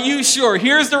said, are you sure?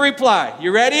 Here's the reply.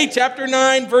 You ready? Chapter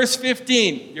 9, verse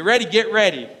 15. You ready? Get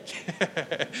ready.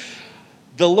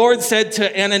 The Lord said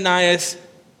to Ananias,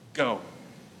 go.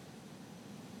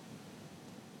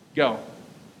 Go.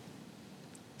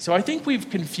 So I think we've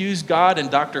confused God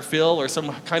and Dr. Phil or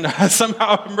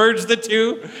somehow merged the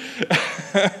two.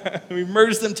 We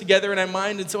merged them together in our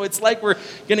mind. And so it's like we're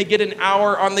going to get an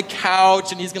hour on the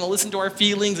couch and he's going to listen to our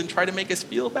feelings and try to make us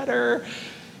feel better.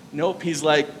 Nope, he's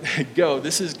like, go.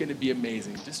 This is going to be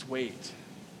amazing. Just wait.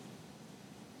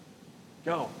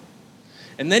 Go.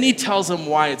 And then he tells him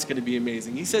why it's going to be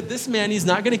amazing. He said, this man, he's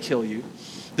not going to kill you.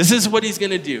 This is what he's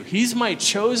going to do. He's my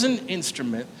chosen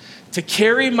instrument to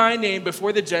carry my name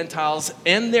before the Gentiles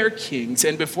and their kings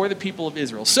and before the people of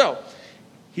Israel. So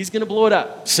he's going to blow it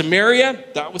up. Samaria,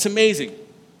 that was amazing.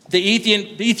 The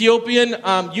Ethiopian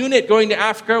unit going to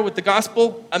Africa with the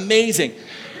gospel, amazing.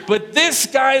 But this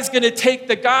guy is going to take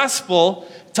the gospel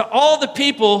to all the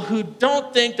people who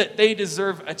don't think that they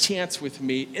deserve a chance with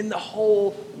me in the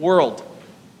whole world.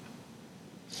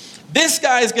 This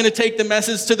guy is going to take the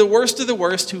message to the worst of the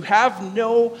worst who have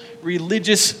no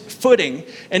religious footing,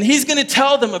 and he's going to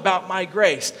tell them about my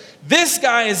grace. This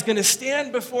guy is going to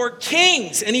stand before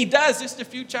kings, and he does just a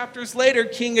few chapters later,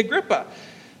 King Agrippa.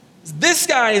 This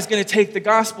guy is going to take the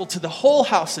gospel to the whole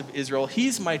house of Israel.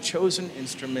 He's my chosen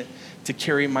instrument to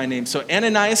carry my name. So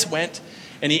Ananias went,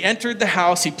 and he entered the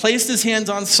house. He placed his hands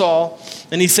on Saul,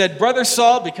 and he said, Brother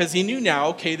Saul, because he knew now,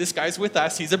 okay, this guy's with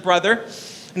us. He's a brother.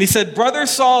 And he said, Brother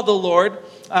Saul,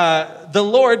 the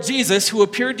Lord Jesus, who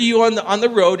appeared to you on the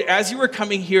road as you were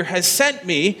coming here, has sent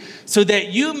me so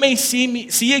that you may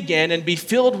see again and be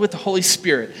filled with the Holy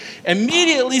Spirit.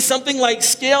 Immediately, something like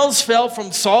scales fell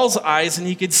from Saul's eyes and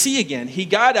he could see again. He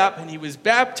got up and he was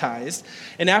baptized.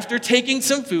 And after taking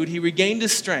some food, he regained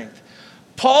his strength.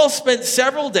 Paul spent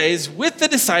several days with the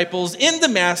disciples in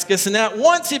Damascus, and at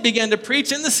once he began to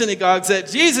preach in the synagogues that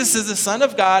Jesus is the Son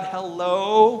of God.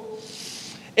 Hello.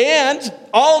 And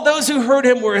all those who heard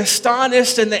him were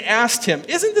astonished, and they asked him,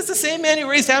 isn't this the same man who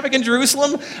raised havoc in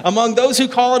Jerusalem among those who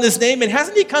call on his name? And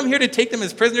hasn't he come here to take them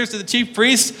as prisoners to the chief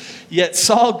priests? Yet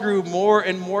Saul grew more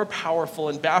and more powerful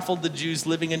and baffled the Jews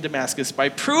living in Damascus by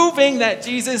proving that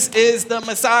Jesus is the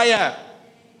Messiah.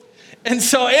 And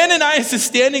so Ananias is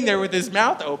standing there with his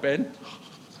mouth open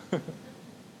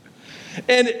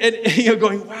and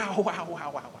going,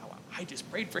 wow. I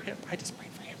just prayed for him. I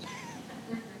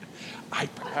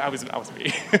was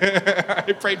me.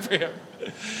 I prayed for him.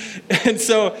 And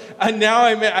so now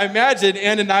I imagine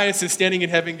Ananias is standing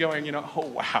in heaven going,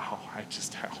 oh, wow.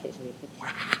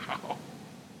 Wow.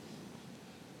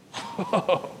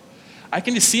 I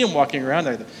can just see him walking around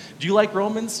there. Do you like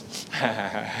Romans?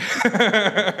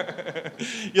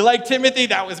 You like Timothy?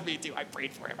 That was me too. I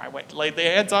prayed for him. I went to lay the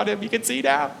hands on him. You can see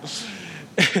now.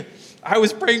 I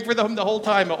was praying for them the whole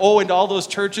time. Oh, and all those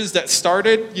churches that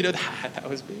started, that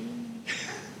was me.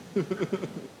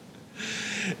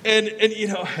 and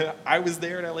I was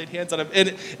there and I laid hands on him.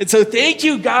 And so thank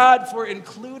you, God, for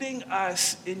including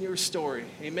us in your story.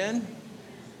 Amen?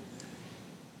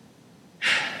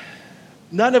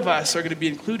 None of us are going to be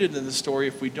included in the story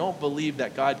if we don't believe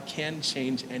that God can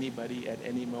change anybody at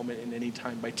any moment and any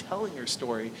time by telling your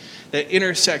story that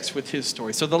intersects with his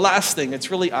story. So the last thing,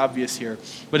 it's really obvious here,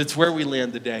 but it's where we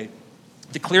land today.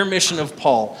 The clear mission of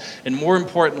Paul, and more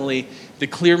importantly, the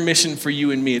clear mission for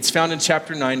you and me. It's found in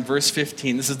chapter 9, verse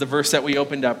 15. This is the verse that we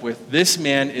opened up with. This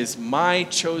man is my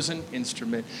chosen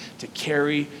instrument to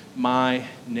carry my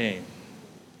name.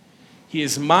 He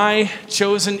is my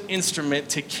chosen instrument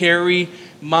to carry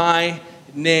my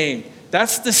name.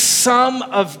 That's the sum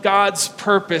of God's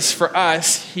purpose for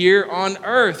us here on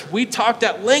earth. We talked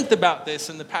at length about this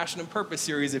in the Passion and Purpose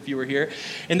series, if you were here.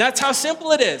 And that's how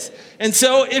simple it is. And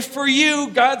so if for you,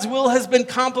 God's will has been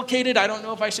complicated, I don't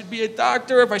know if I should be a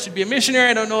doctor, if I should be a missionary,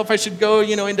 I don't know if I should go,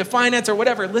 into finance or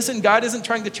whatever. Listen, God isn't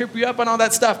trying to trip you up on all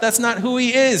that stuff. That's not who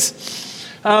he is.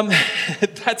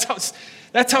 That's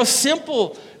how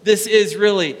simple this is,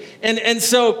 really. And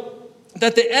so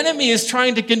that the enemy is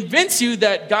trying to convince you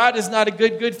that God is not a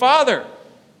good father,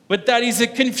 but that he's a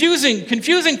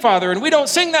confusing father. And we don't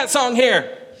sing that song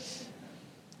here.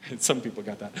 Some people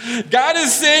got that. God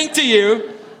is saying to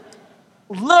you,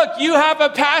 look, you have a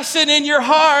passion in your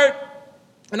heart,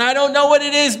 and I don't know what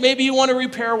it is. Maybe you want to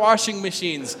repair washing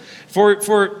machines for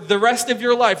the rest of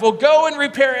your life. Well, go and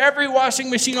repair every washing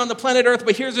machine on the planet Earth.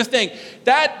 But here's the thing.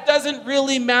 That doesn't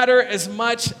really matter as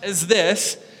much as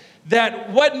this. That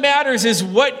what matters is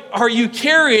what are you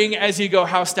carrying as you go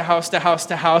house to house to house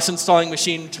to house, installing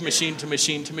machine to machine to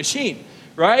machine to machine,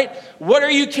 right? What are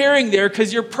you carrying there?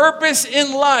 Because your purpose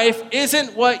in life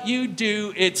isn't what you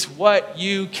do, it's what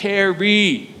you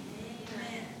carry.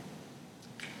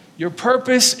 Your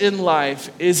purpose in life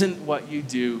isn't what you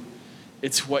do,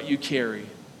 it's what you carry.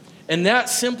 And that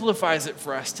simplifies it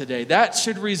for us today. That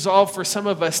should resolve for some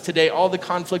of us today all the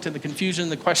conflict and the confusion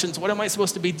and the questions. What am I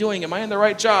supposed to be doing? Am I in the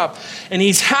right job? And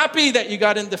he's happy that you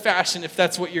got into fashion if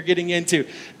that's what you're getting into.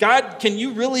 God, can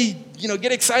you really,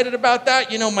 get excited about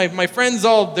that? My friends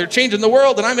they're changing the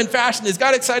world and I'm in fashion. Is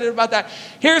God excited about that?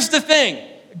 Here's the thing.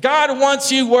 God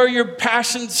wants you where your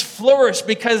passions flourish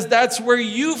because that's where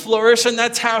you flourish and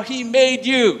that's how he made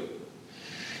you.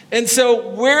 And so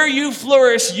where you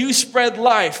flourish, you spread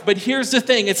life. But here's the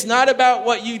thing, it's not about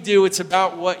what you do, it's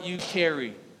about what you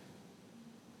carry.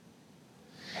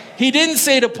 He didn't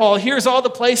say to Paul, here's all the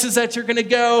places that you're going to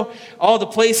go, all the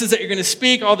places that you're going to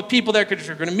speak, all the people that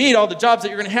you're going to meet, all the jobs that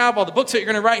you're going to have, all the books that you're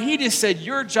going to write. He just said,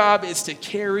 your job is to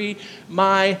carry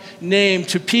my name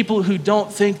to people who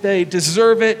don't think they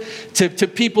deserve it, to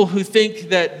people who think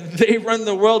that they run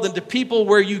the world, and to people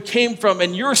where you came from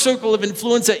and your circle of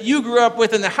influence that you grew up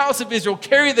with in the house of Israel.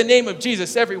 Carry the name of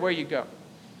Jesus everywhere you go.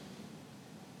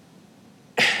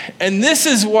 And this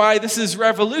is why this is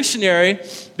revolutionary,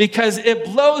 because it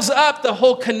blows up the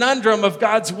whole conundrum of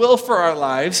God's will for our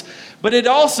lives, but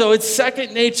it's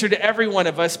second nature to every one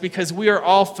of us, because we are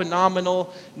all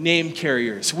phenomenal name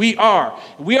carriers. We are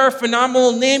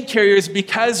phenomenal name carriers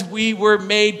because we were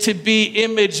made to be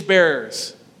image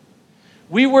bearers.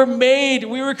 We were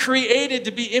created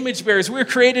to be image bearers. We were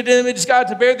created in the image of God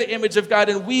to bear the image of God,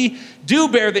 and we do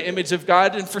bear the image of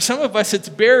God, and for some of us it's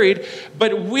buried,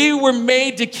 but we were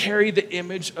made to carry the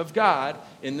image of God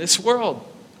in this world.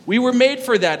 We were made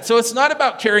for that. So it's not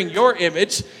about carrying your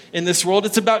image in this world,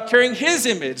 it's about carrying His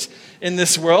image in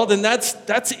this world, and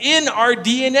that's in our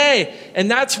DNA,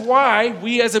 and that's why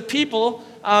we as a people,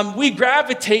 we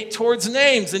gravitate towards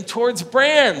names and towards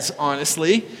brands,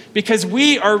 honestly, because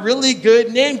we are really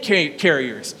good name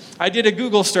carriers. I did a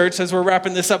Google search, as we're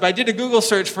wrapping this up, I did a Google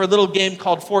search for a little game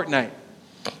called Fortnite.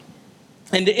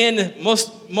 And in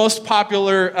most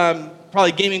popular,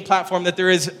 probably gaming platform that there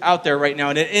is out there right now,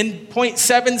 and in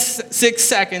 0.76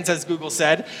 seconds, as Google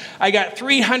said, I got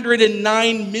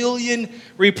 309 million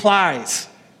replies.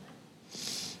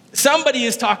 Somebody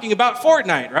is talking about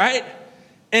Fortnite, right?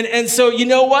 And so you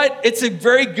know what? It's a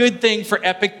very good thing for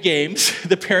Epic Games,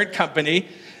 the parent company,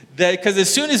 because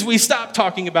as soon as we stop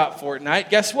talking about Fortnite,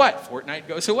 guess what? Fortnite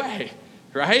goes away,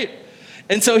 right?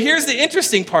 And so here's the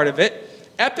interesting part of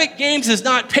it. Epic Games is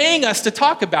not paying us to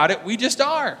talk about it. We just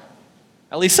are.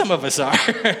 At least some of us are.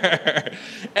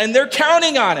 And they're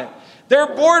counting on it.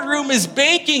 Their boardroom is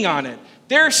banking on it.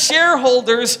 Their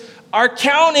shareholders are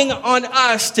counting on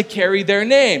us to carry their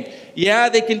name. Yeah,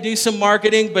 they can do some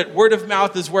marketing, but word of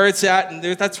mouth is where it's at, and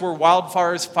that's where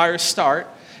fires start,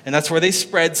 and that's where they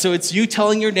spread. So it's you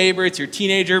telling your neighbor, it's your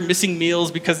teenager missing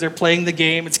meals because they're playing the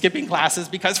game and skipping classes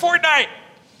because Fortnite.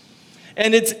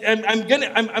 And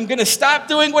I'm gonna stop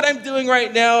doing what I'm doing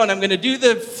right now, and I'm gonna do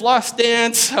the floss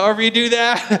dance, however you do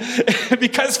that,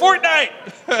 because Fortnite.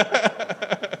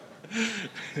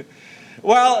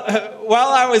 While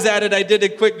I was at it, I did a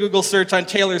quick Google search on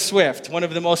Taylor Swift, one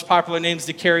of the most popular names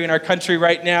to carry in our country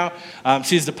right now.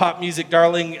 She's the pop music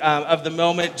darling of the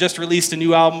moment, just released a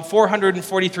new album,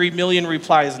 443 million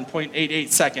replies in 0.88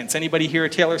 seconds. Anybody hear a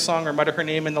Taylor song or mutter her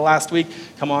name in the last week?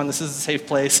 Come on, this is a safe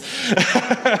place.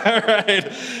 All right.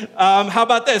 How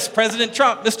about this? President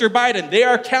Trump, Mr. Biden, they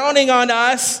are counting on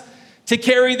us to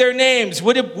carry their names.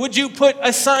 Would you put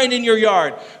a sign in your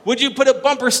yard? Would you put a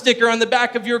bumper sticker on the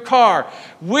back of your car?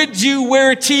 Would you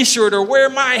wear a t-shirt or wear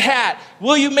my hat?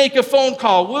 Will you make a phone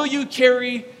call? Will you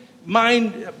carry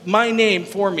my name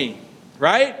for me?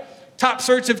 Right? Top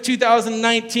search of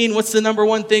 2019. What's the number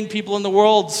one thing people in the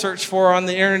world search for on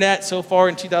the internet so far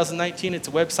in 2019? It's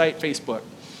a website, Facebook.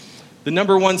 The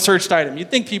number one searched item. You'd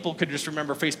think people could just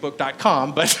remember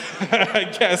Facebook.com, but I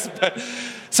guess.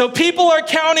 So people are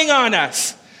counting on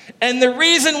us. And the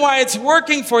reason why it's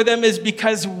working for them is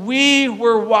because we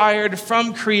were wired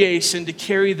from creation to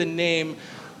carry the name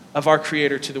of our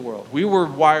Creator to the world. We were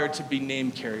wired to be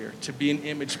name carrier, to be an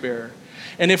image bearer.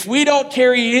 And if we don't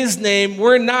carry His name,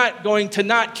 we're not going to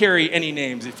not carry any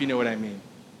names, if you know what I mean.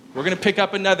 We're going to pick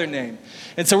up another name.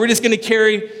 And so we're just going to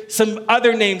carry some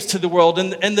other names to the world.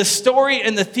 And the story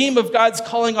and the theme of God's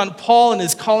calling on Paul and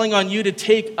His calling on you to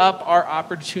take up our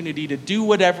opportunity to do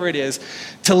whatever it is,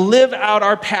 to live out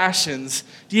our passions.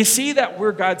 Do you see that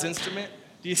we're God's instrument?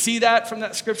 Do you see that from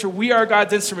that scripture? We are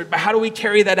God's instrument. But how do we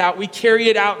carry that out? We carry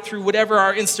it out through whatever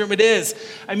our instrument is.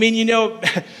 I mean,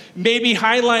 maybe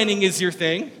highlining is your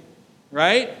thing,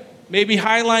 right? Maybe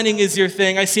highlining is your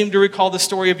thing. I seem to recall the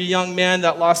story of a young man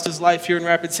that lost his life here in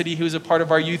Rapid City. He was a part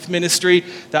of our youth ministry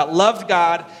that loved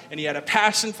God, and he had a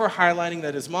passion for highlining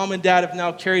that his mom and dad have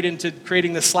now carried into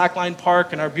creating the Slackline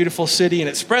Park in our beautiful city, and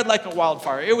it spread like a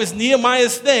wildfire. It was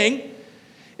Nehemiah's thing.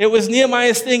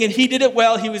 And he did it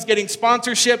well. He was getting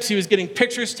sponsorships. He was getting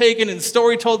pictures taken and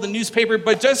story told in the newspaper,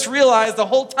 but just realized the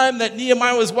whole time that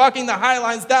Nehemiah was walking the high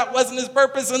lines, that wasn't his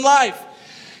purpose in life.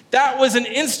 That was an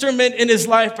instrument in his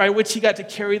life by which he got to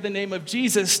carry the name of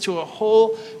Jesus to a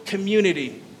whole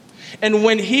community. And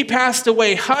when he passed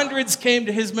away, hundreds came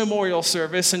to his memorial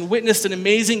service and witnessed an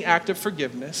amazing act of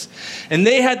forgiveness. And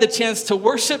they had the chance to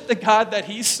worship the God that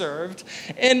he served.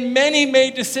 And many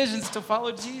made decisions to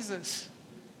follow Jesus.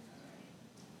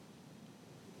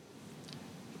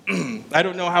 I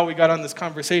don't know how we got on this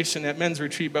conversation at men's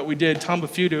retreat, but we did. Tom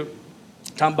Bafuto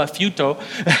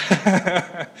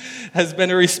has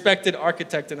been a respected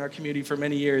architect in our community for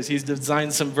many years. He's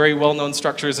designed some very well-known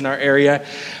structures in our area.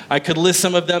 I could list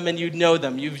some of them and you'd know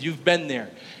them. You've been there.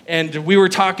 And we were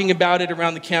talking about it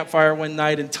around the campfire one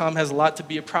night, and Tom has a lot to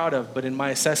be proud of, but in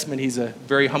my assessment, he's a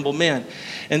very humble man.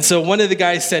 And so one of the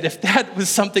guys said, if that was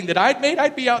something that I'd made,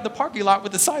 I'd be out in the parking lot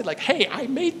with a sign like, hey, I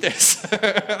made this.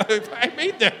 I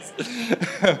made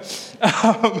this.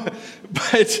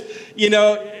 But,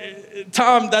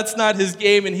 Tom, that's not his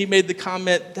game, and he made the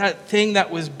comment, that thing that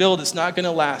was built is not going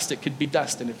to last. It could be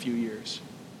dust in a few years.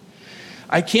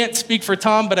 I can't speak for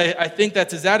Tom, but I think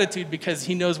that's his attitude because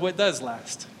he knows what does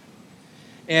last.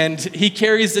 And he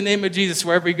carries the name of Jesus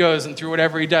wherever he goes and through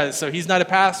whatever he does. So he's not a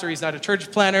pastor, he's not a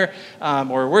church planner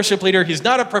or a worship leader. He's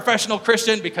not a professional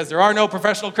Christian because there are no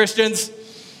professional Christians.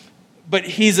 But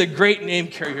he's a great name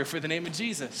carrier for the name of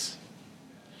Jesus.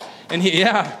 And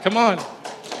come on.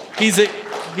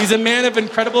 He's a man of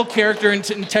incredible character and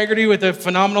integrity with a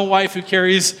phenomenal wife who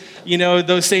carries,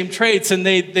 those same traits. And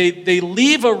they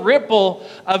leave a ripple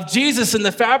of Jesus in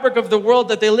the fabric of the world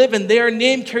that they live in. They are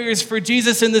name carriers for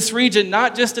Jesus in this region,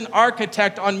 not just an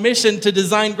architect on mission to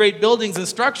design great buildings and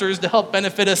structures to help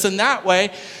benefit us in that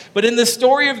way. But in the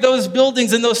story of those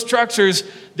buildings and those structures,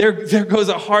 there goes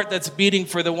a heart that's beating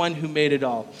for the one who made it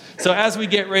all. So as we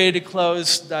get ready to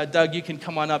close, Doug, you can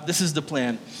come on up. This is the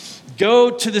plan.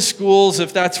 Go to the schools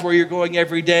if that's where you're going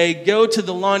every day. Go to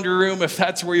the laundry room if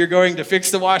that's where you're going to fix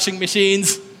the washing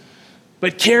machines.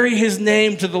 But carry his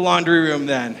name to the laundry room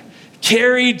then.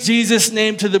 Carry Jesus'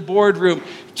 name to the boardroom.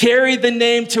 Carry the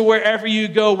name to wherever you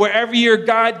go, wherever your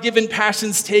God-given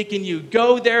passion's taken you.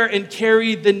 Go there and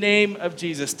carry the name of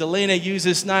Jesus. Delana used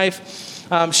this knife.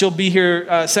 She'll be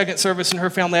here second service in her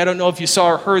family. I don't know if you saw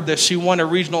or heard this. She won a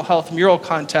regional health mural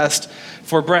contest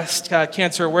for breast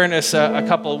cancer awareness a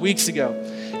couple of weeks ago.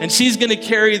 And she's going to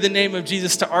carry the name of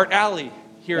Jesus to Art Alley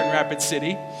here in Rapid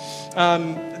City.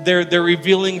 They're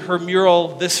revealing her mural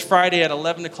this Friday at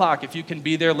 11 o'clock. If you can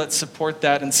be there, let's support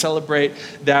that and celebrate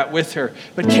that with her.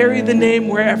 But carry the name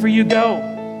wherever you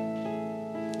go.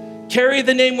 Carry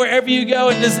the name wherever you go.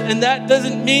 And that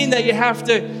doesn't mean that you have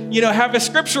to, have a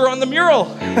scripture on the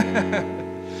mural.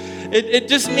 It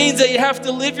just means that you have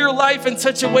to live your life in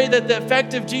such a way that the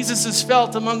effect of Jesus is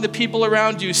felt among the people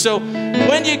around you. So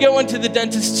when you go into the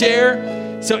dentist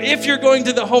chair, so if you're going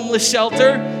to the homeless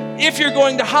shelter, if you're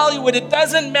going to Hollywood, it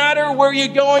doesn't matter where you're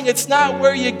going. It's not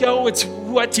where you go, it's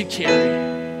what you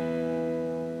carry.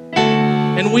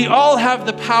 And we all have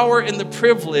the power and the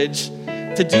privilege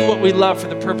to do what we love for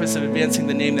the purpose of advancing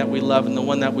the name that we love and the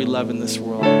one that we love in this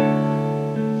world.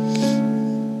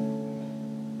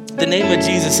 The name of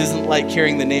Jesus isn't like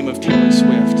carrying the name of Taylor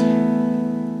Swift.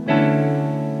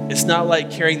 It's not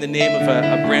like carrying the name of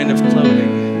a brand of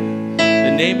clothing.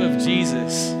 The name of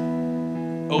Jesus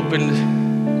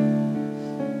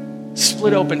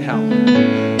split open hell,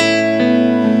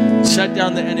 shut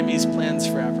down the enemy's plans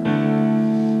forever.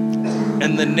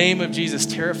 And the name of Jesus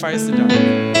terrifies the dark.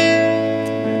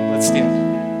 Let's stand.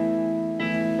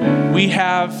 We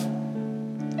have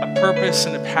a purpose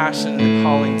and a passion and a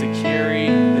calling to carry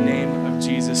the name of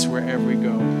Jesus wherever we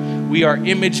go. We are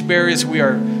image bearers. We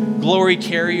are glory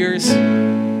carriers.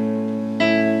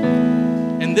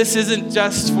 And this isn't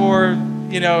just for,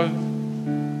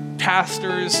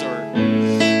 pastors or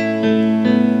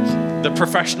the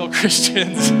professional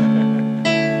Christians.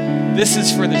 This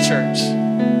is for the church.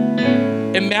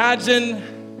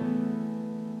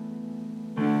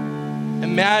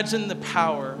 Imagine the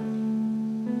power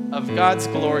of God's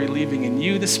glory leaving in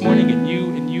you this morning, in you,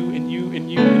 in you, in you, in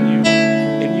you, in you,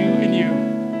 in you, in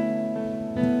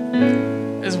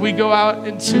you. As we go out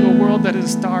into a world that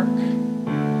is dark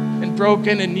and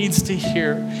broken and needs to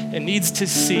hear and needs to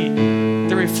see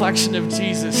the reflection of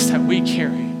Jesus that we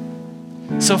carry.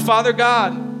 So, Father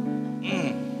God,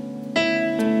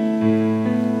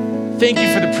 thank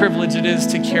you for the privilege it is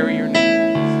to carry your name.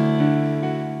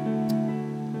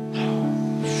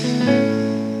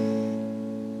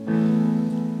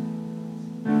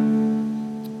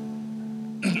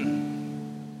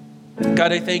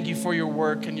 God, I thank you for your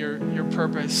work and your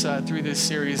purpose through this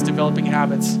series, developing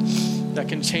habits that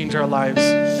can change our lives.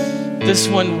 This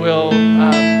one will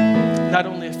not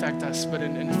only affect us, but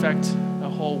affect the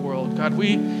whole world. God,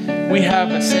 we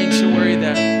have a sanctuary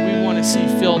that we want to see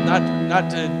filled, not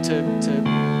to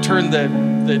turn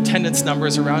the attendance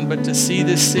numbers around, but to see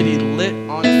this city lit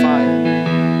on fire.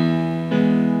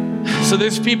 So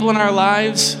there's people in our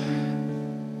lives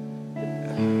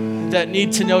that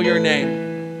need to know your name.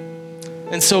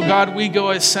 And so God, we go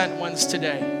as sent ones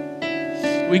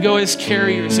today. We go as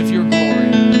carriers of your glory.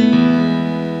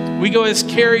 We go as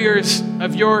carriers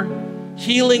of your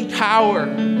healing power,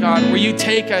 God, where you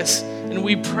take us and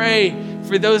we pray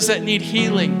for those that need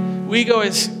healing. We go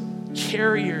as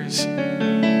carriers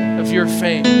of your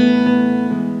fame.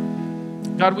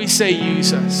 God, we say,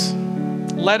 use us.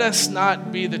 Let us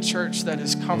not be the church that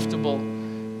is comfortable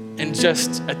in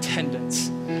just attendance,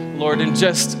 Lord, and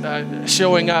just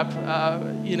showing up,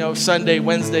 Sunday,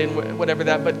 Wednesday, and whatever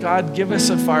that. But God, give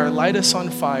us a fire, light us on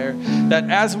fire,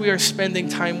 that as we are spending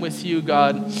time with you,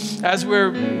 God, as we're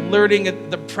learning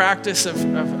the practice of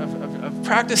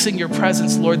practicing your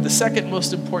presence, Lord, the second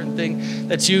most important thing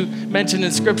that you mentioned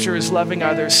in Scripture is loving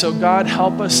others. So God,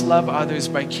 help us love others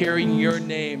by carrying your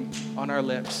name on our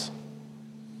lips.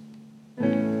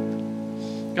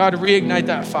 God, reignite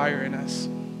that fire in us.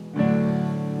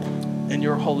 In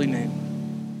your holy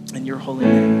name. In your holy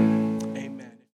name.